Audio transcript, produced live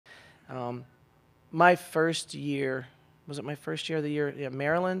My first year, was it my first year of the year? Yeah,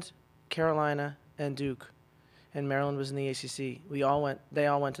 Maryland, Carolina, and Duke. And Maryland was in the ACC. They all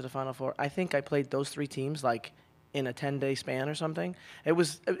went to the Final Four. I think I played those 3 teams like in a 10-day span or something.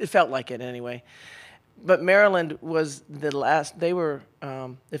 It felt like it anyway. But Maryland was the last. They were,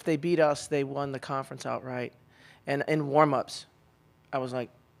 if they beat us, they won the conference outright. And in warm-ups, I was like,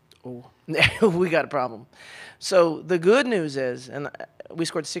 oh, we got a problem. So the good news is, and we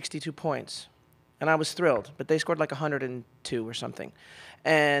scored 62 points, and I was thrilled. But they scored like 102 or something,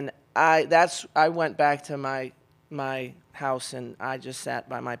 and I went back to my house and I just sat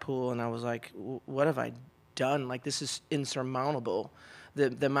by my pool and I was like, what have I done? Like, this is insurmountable.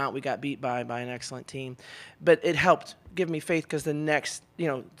 The amount we got beat by an excellent team. But it helped give me faith because the next,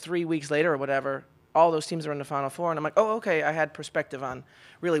 3 weeks later or whatever, all those teams are in the Final Four. And I'm like, oh, okay, I had perspective on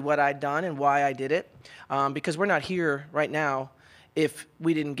really what I'd done and why I did it. Because we're not here right now if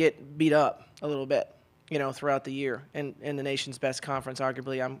we didn't get beat up a little bit, throughout the year. And in the nation's best conference,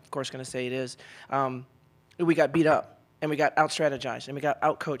 arguably, I'm, of course, going to say it is. We got beat up. And we got out-strategized, and we got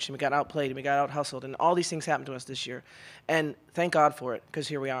out-coached, and we got outplayed, and we got out-hustled, and all these things happened to us this year. And thank God for it, because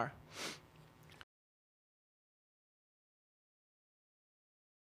here we are.